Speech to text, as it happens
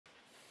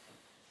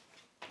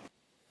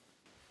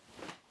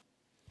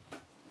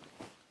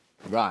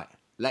Right,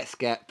 let's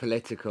get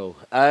political.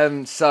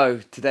 So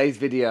today's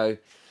video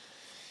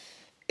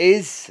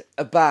is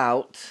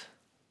about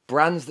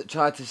brands that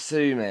try to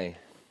sue me.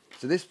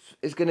 So this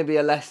is going to be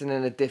a lesson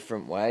in a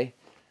different way.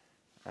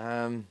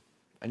 And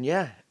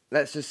yeah,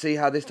 let's just see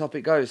how this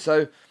topic goes.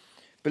 So,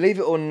 believe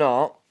it or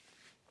not,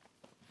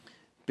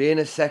 being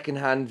a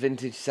second-hand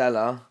vintage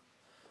seller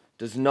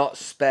does not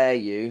spare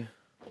you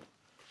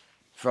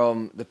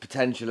from the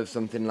potential of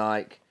something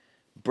like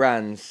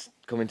brands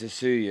coming to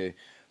sue you.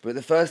 But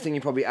the first thing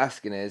you're probably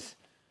asking is,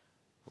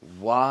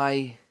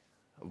 why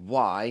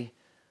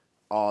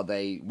would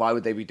they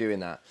be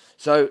doing that?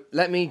 So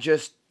let me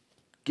just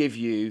give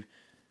you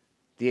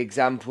the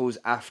examples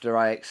after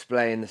I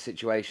explain the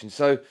situation.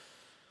 So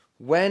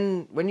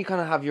when you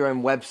kind of have your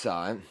own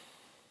website,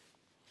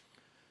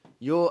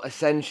 you're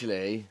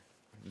essentially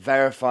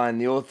verifying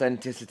the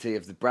authenticity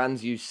of the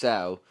brands you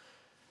sell.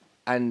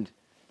 And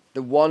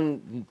the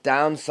one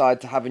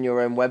downside to having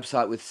your own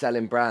website with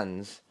selling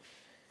brands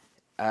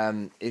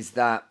is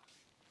that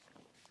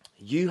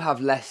you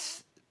have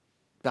less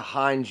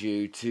behind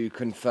you to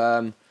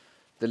confirm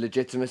the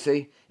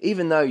legitimacy,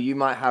 even though you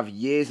might have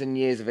years and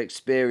years of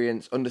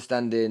experience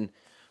understanding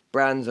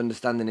brands,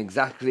 understanding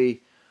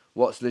exactly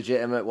what's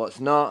legitimate, what's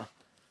not.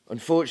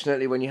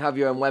 Unfortunately, when you have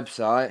your own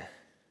website,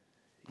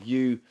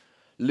 you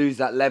lose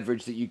that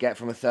leverage that you get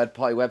from a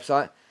third-party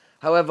website.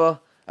 However,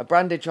 a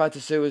brand did try to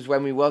sue us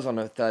when we was on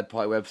a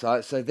third-party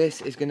website, so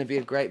this is going to be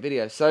a great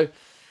video. So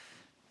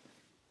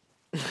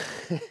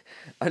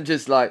I'm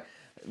just like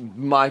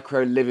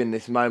micro living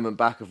this moment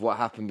back of what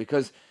happened,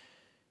 because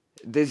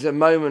there's a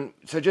moment.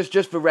 So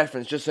just for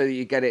reference, just so that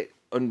you get it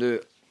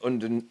under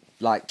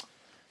like,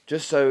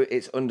 just so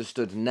it's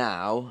understood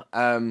now,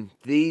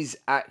 these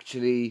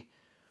actually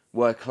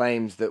were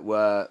claims that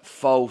were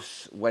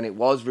false when it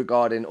was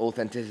regarding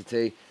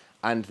authenticity,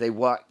 and they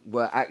were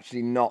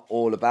actually not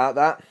all about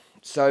that.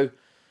 So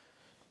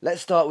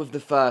let's start with the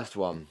first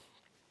one,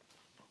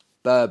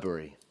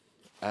 Burberry.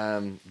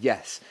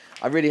 Yes,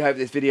 I really hope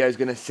this video is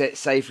going to sit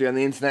safely on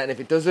the internet, and if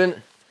it doesn't,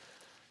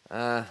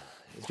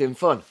 it's been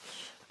fun.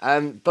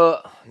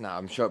 But no,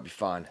 I'm sure it'll be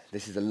fine.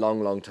 This is a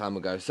long time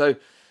ago. So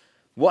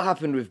what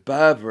happened with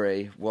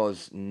Burberry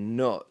was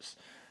nuts.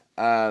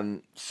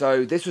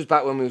 So this was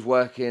back when we was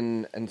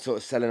working and sort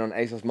of selling on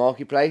ASOS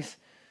Marketplace,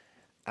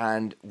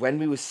 and when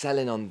we were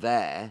selling on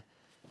there,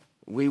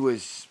 we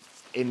was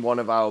in one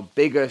of our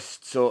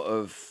biggest sort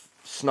of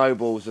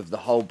snowballs of the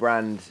whole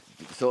brand,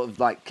 sort of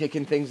like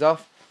kicking things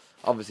off.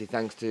 Obviously,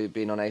 thanks to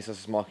being on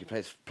ASOS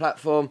Marketplace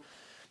platform,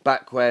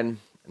 back when,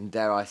 and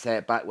dare I say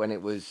it, back when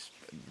it was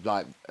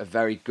like a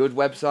very good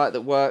website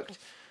that worked.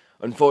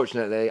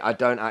 Unfortunately, I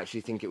don't actually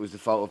think it was the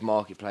fault of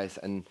Marketplace,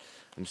 and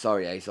I'm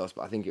sorry ASOS,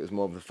 but I think it was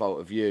more of the fault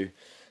of you,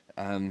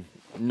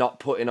 not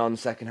putting on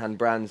second-hand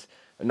brands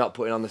and not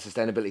putting on the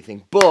sustainability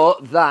thing.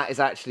 But that is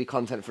actually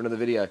content for another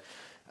video.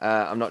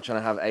 I'm not trying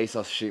to have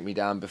ASOS shoot me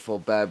down before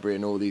Burberry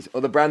and all these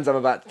other brands I'm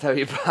about to tell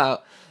you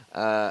about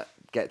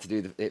get to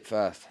do it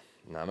first.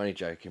 No, I'm only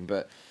joking.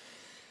 But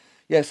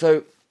yeah,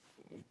 so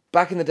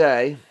back in the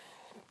day,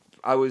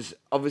 I was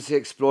obviously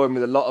exploring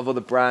with a lot of other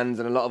brands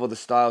and a lot of other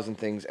styles and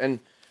things. And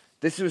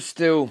this was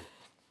still,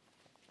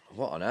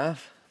 what on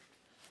earth?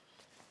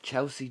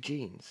 Chelsea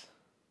jeans.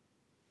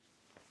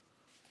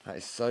 That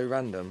is so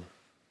random.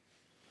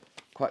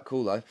 Quite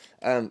cool though.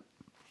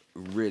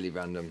 Really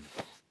random.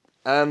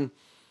 So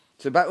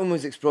back when we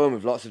was exploring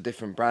with lots of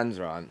different brands,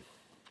 right,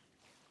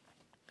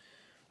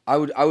 I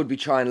would be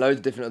trying loads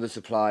of different other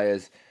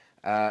suppliers,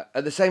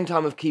 at the same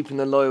time of keeping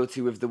the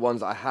loyalty with the ones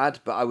that I had,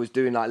 but I was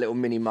doing like little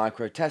mini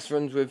micro test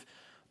runs with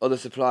other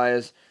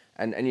suppliers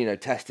and you know,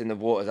 testing the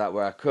waters out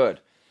where I could.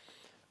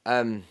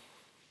 I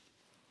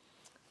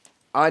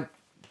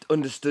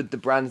understood the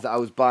brands that I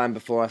was buying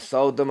before I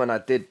sold them, and I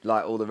did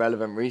like all the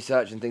relevant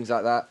research and things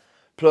like that.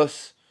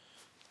 Plus,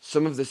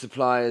 some of the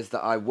suppliers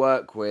that I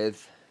work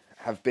with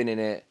have been in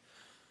it,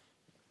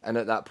 and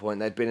at that point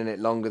they'd been in it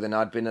longer than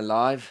I'd been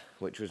alive,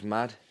 which was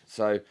mad.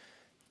 So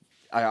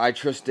I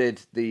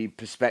trusted the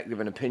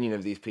perspective and opinion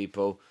of these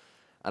people,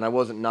 and I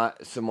wasn't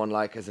someone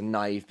like as a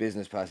naive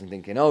business person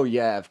thinking, oh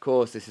yeah, of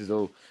course this is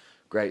all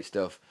great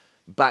stuff.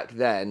 Back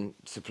then,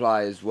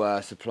 suppliers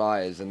were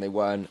suppliers, and they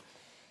weren't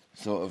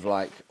sort of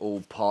like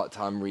all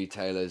part-time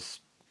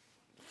retailers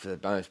for the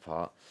most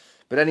part.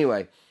 But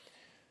anyway,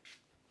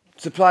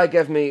 supplier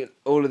gave me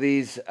all of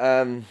these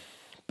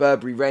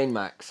Burberry Rain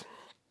Max,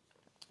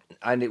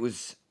 and it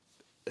was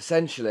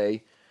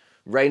essentially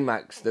Rain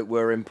Max that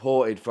were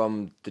imported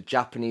from the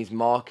Japanese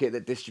market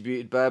that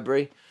distributed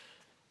Burberry.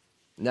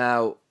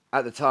 Now,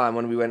 at the time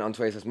when we went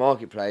onto ASOS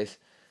Marketplace,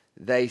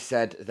 they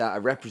said that a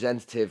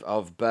representative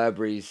of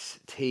Burberry's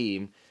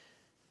team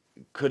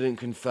couldn't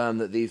confirm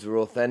that these were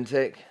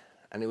authentic,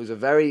 and it was a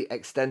very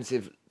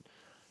extensive,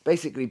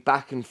 basically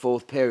back and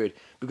forth period,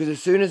 because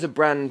as soon as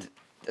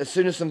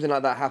something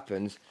like that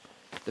happens,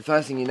 the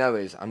first thing you know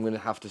is, I'm going to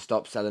have to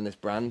stop selling this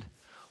brand,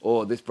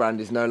 or this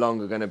brand is no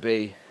longer going to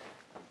be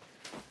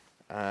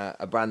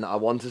a brand that I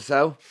want to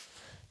sell,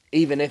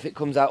 even if it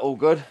comes out all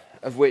good,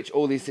 of which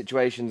all these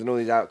situations and all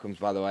these outcomes,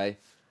 by the way,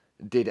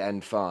 did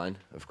end fine,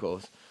 of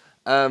course.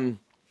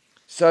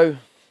 So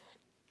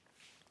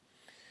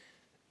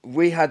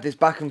we had this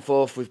back and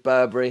forth with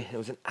Burberry. It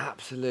was an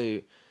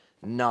absolute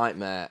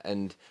nightmare,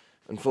 and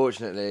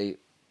unfortunately,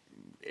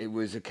 it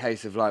was a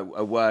case of like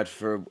a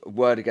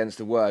word against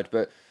a word.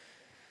 But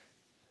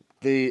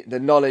the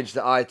knowledge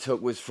that I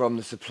took was from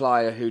the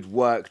supplier who'd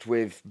worked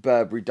with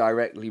Burberry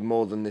directly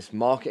more than this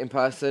marketing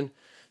person.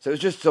 So it was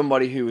just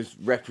somebody who was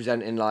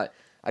representing, like,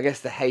 I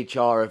guess, the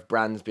HR of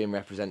brands being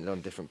represented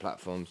on different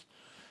platforms.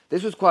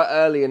 This was quite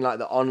early in like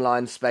the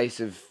online space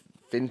of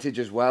vintage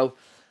as well,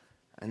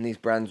 and these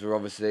brands were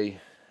obviously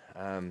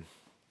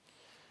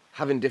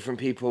having different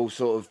people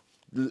sort of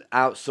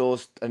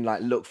outsourced and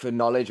like look for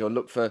knowledge or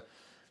look for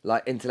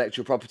like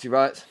intellectual property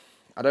rights.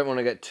 I don't want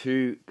to get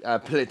too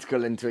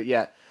political into it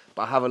yet,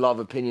 but I have a lot of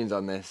opinions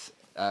on this,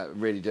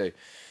 really do.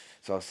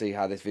 So I'll see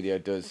how this video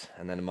does,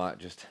 and then I might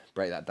just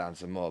break that down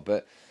some more.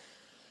 But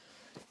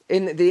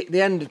in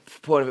the end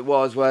point of it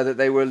was where that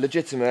they were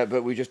legitimate,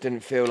 but we just didn't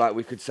feel like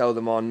we could sell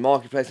them on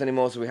Marketplace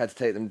anymore, so we had to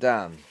take them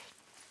down.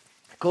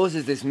 It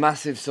causes this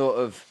massive sort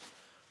of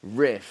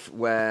riff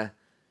where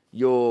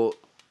you're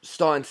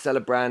starting to sell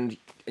a brand,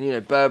 and you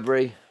know,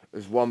 Burberry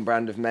is one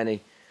brand of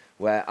many,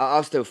 where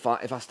I'll still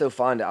find, if I still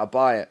find it, I'll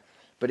buy it.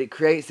 But it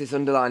creates this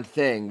underlying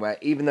thing where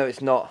even though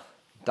it's not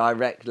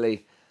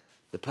directly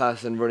the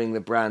person running the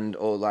brand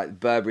or like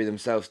Burberry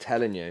themselves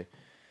telling you,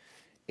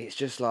 it's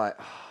just like,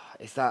 oh,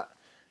 is that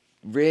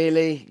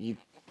really,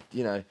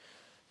 you know,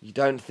 you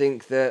don't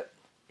think that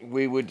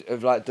we would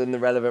have like done the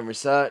relevant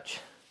research?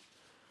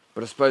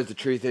 But I suppose the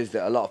truth is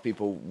that a lot of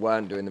people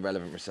weren't doing the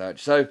relevant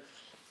research. So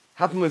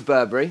happened with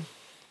Burberry.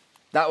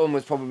 That one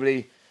was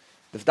probably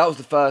that was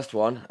the first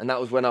one, and that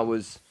was when I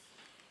was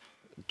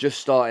just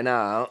starting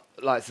out.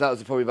 Like, so that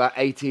was probably about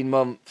 18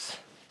 months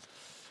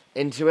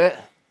into it.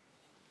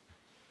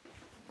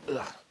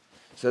 Ugh.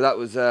 So that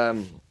was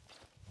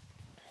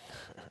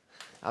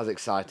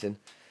exciting.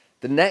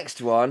 The next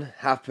one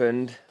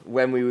happened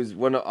when we was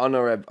on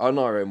our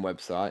own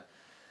website,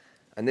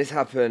 and this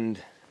happened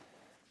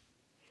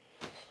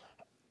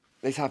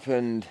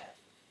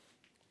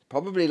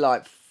probably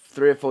like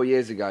 3 or 4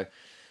 years ago,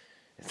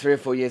 3 or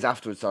 4 years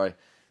afterwards, sorry.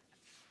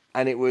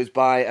 And it was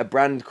by a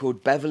brand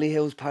called Beverly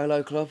Hills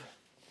Polo Club.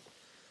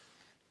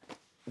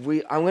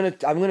 I'm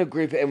gonna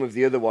group it in with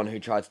the other one who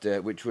tried to do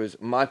it, which was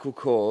Michael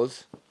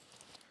Kors.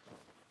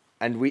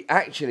 And we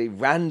actually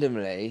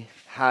randomly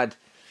had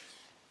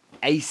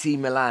AC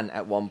Milan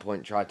at one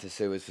point tried to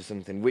sue us for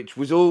something, which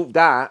was all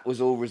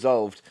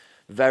resolved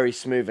very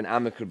smooth and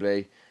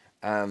amicably,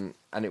 and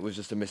it was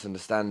just a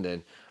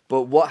misunderstanding.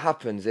 But what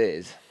happens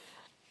is,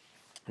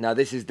 now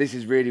this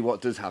is really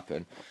what does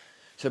happen.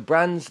 So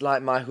brands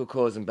like Michael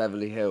Kors and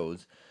Beverly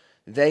Hills,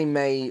 they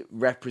may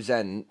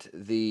represent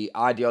the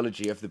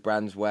ideology of the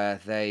brands where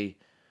they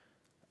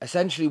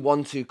essentially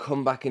want to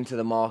come back into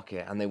the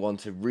market and they want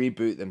to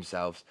reboot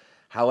themselves.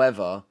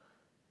 However,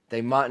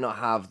 they might not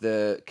have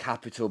the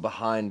capital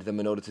behind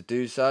them in order to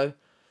do so.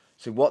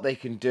 So what they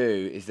can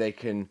do is they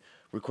can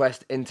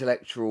request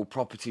intellectual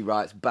property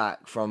rights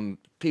back from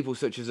people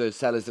such as those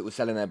sellers that were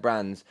selling their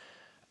brands,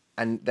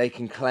 and they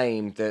can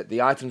claim that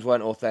the items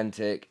weren't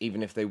authentic,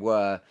 even if they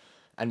were,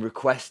 and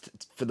request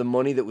for the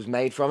money that was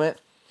made from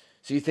it.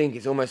 So you think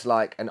it's almost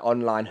like an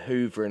online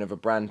hoovering of a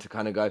brand to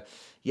kind of go,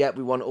 yeah,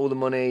 we want all the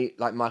money,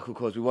 like Michael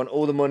Kors, we want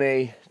all the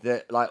money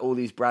that like all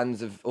these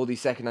brands of all these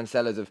secondhand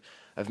sellers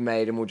have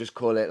made, and we'll just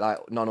call it like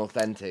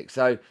non-authentic.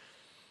 So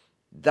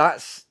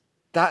that's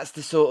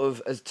the sort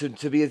of, as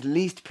to be as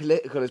least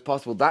political as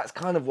possible, that's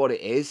kind of what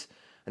it is,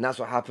 and that's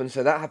what happened.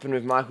 So that happened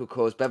with Michael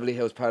Kors, Beverly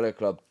Hills Polo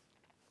Club,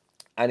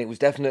 and it was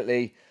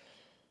definitely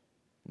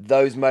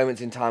those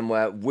moments in time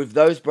where with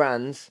those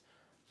brands,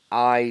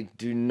 I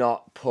do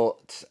not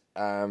put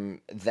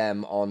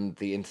them on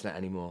the internet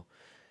anymore.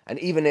 And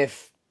even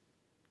if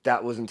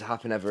that wasn't to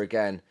happen ever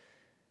again,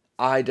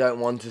 I don't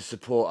want to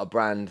support a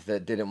brand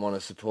that didn't want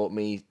to support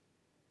me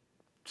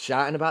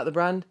shouting about the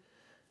brand.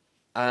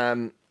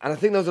 And I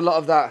think there's a lot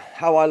of that.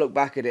 How I look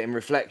back at it in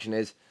reflection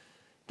is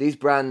these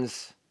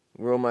brands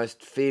were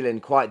almost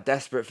feeling quite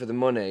desperate for the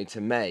money to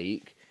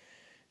make,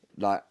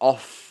 like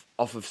off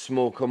of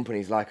small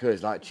companies like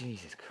us, like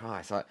Jesus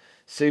Christ, like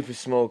super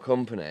small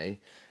company,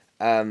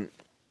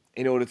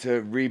 in order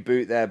to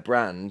reboot their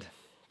brand.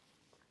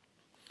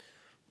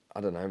 I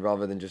don't know,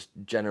 rather than just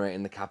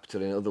generating the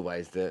capital in other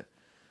ways that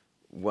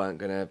weren't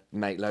going to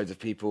make loads of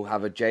people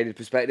have a jaded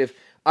perspective.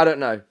 I don't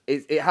know.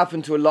 It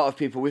happened to a lot of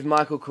people. With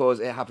Michael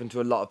Kors, it happened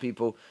to a lot of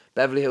people.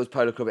 Beverly Hills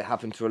Polo Club, it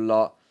happened to a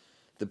lot.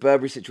 The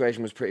Burberry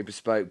situation was pretty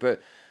bespoke.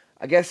 But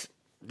I guess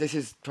this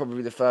is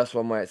probably the first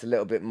one where it's a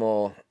little bit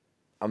more,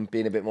 I'm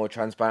being a bit more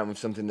transparent with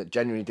something that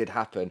genuinely did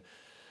happen.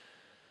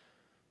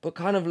 But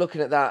kind of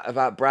looking at that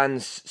about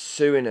brands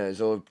suing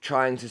us or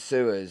trying to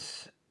sue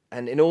us,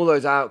 and in all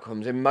those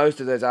outcomes, in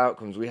most of those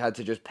outcomes, we had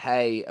to just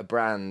pay a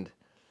brand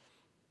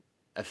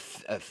a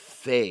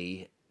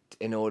fee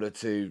in order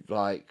to,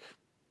 like,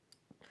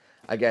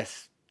 I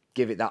guess,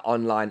 give it that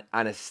online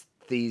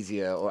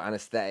anesthesia or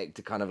anesthetic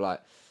to kind of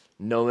like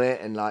numb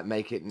it and like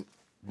make it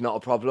not a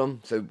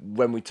problem. So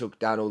when we took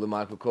down all the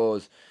Michael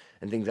Kors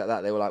and things like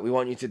that, they were like, we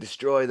want you to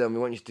destroy them, we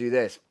want you to do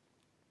this.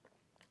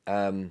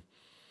 And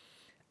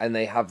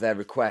they have their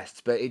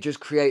requests, but it just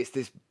creates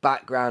this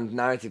background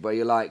narrative where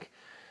you're like,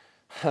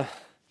 huh,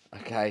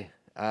 okay,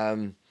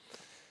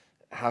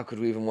 how could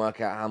we even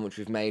work out how much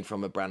we've made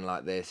from a brand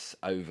like this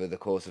over the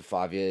course of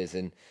 5 years,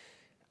 and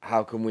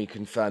how can we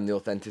confirm the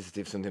authenticity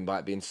of something by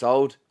it being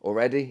sold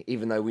already,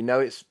 even though we know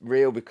it's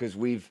real because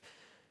we've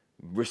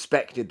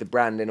respected the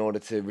brand in order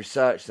to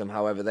research them.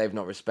 However, they've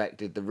not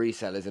respected the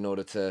resellers in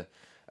order to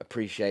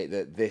appreciate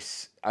that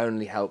this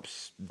only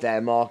helps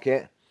their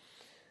market.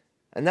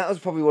 And that was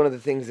probably one of the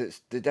things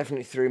that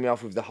definitely threw me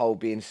off with the whole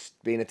being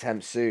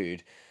attempt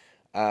sued,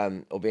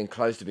 or being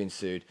close to being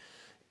sued,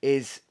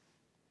 is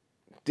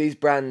these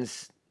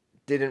brands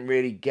didn't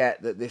really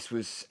get that this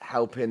was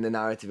helping the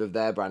narrative of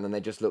their brand, and they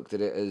just looked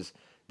at it as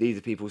these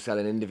are people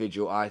selling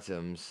individual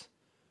items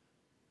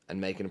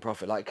and making a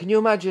profit. Like, can you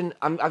imagine,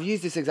 I've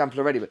used this example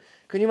already, but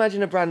can you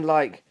imagine a brand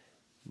like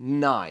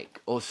Nike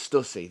or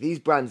Stussy, these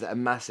brands that are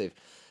massive,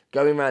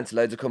 going around to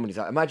loads of companies?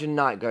 Like, imagine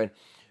Nike going,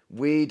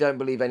 we don't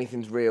believe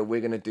anything's real,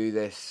 we're going to do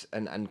this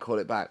and call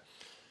it back.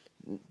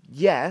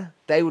 Yeah,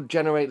 they would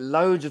generate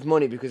loads of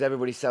money because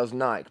everybody sells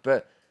Nike,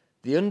 but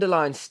the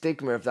underlying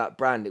stigma of that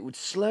brand, it would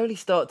slowly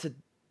start to,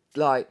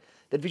 like,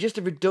 there'd be just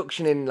a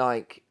reduction in,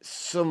 like,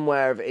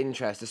 somewhere of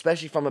interest,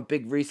 especially from a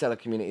big reseller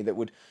community that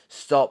would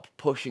stop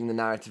pushing the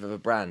narrative of a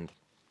brand.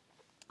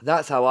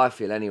 That's how I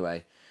feel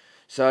anyway.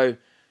 So,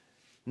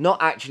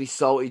 not actually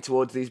salty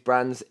towards these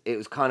brands, it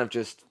was kind of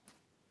just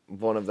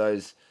one of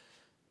those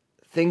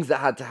things that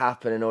had to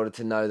happen in order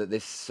to know that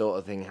this sort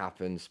of thing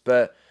happens.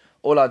 But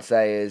all I'd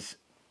say is,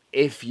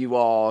 if you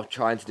are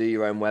trying to do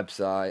your own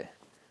website,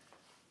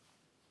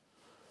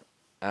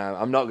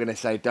 I'm not going to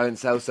say don't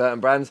sell certain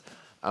brands.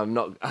 I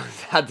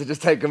had to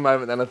just take a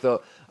moment, then I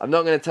thought, I'm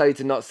not going to tell you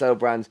to not sell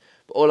brands,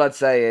 but all I'd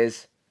say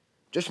is,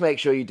 just make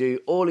sure you do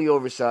all of your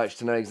research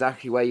to know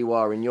exactly where you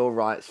are in your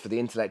rights for the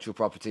intellectual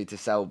property to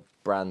sell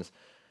brands.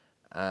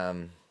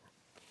 And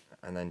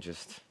then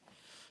just,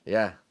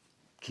 yeah,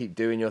 keep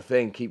doing your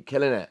thing, keep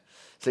killing it.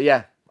 So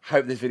yeah,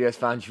 hope this video has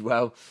found you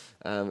well.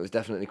 It was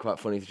definitely quite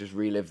funny to just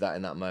relive that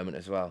in that moment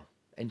as well.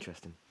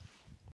 Interesting.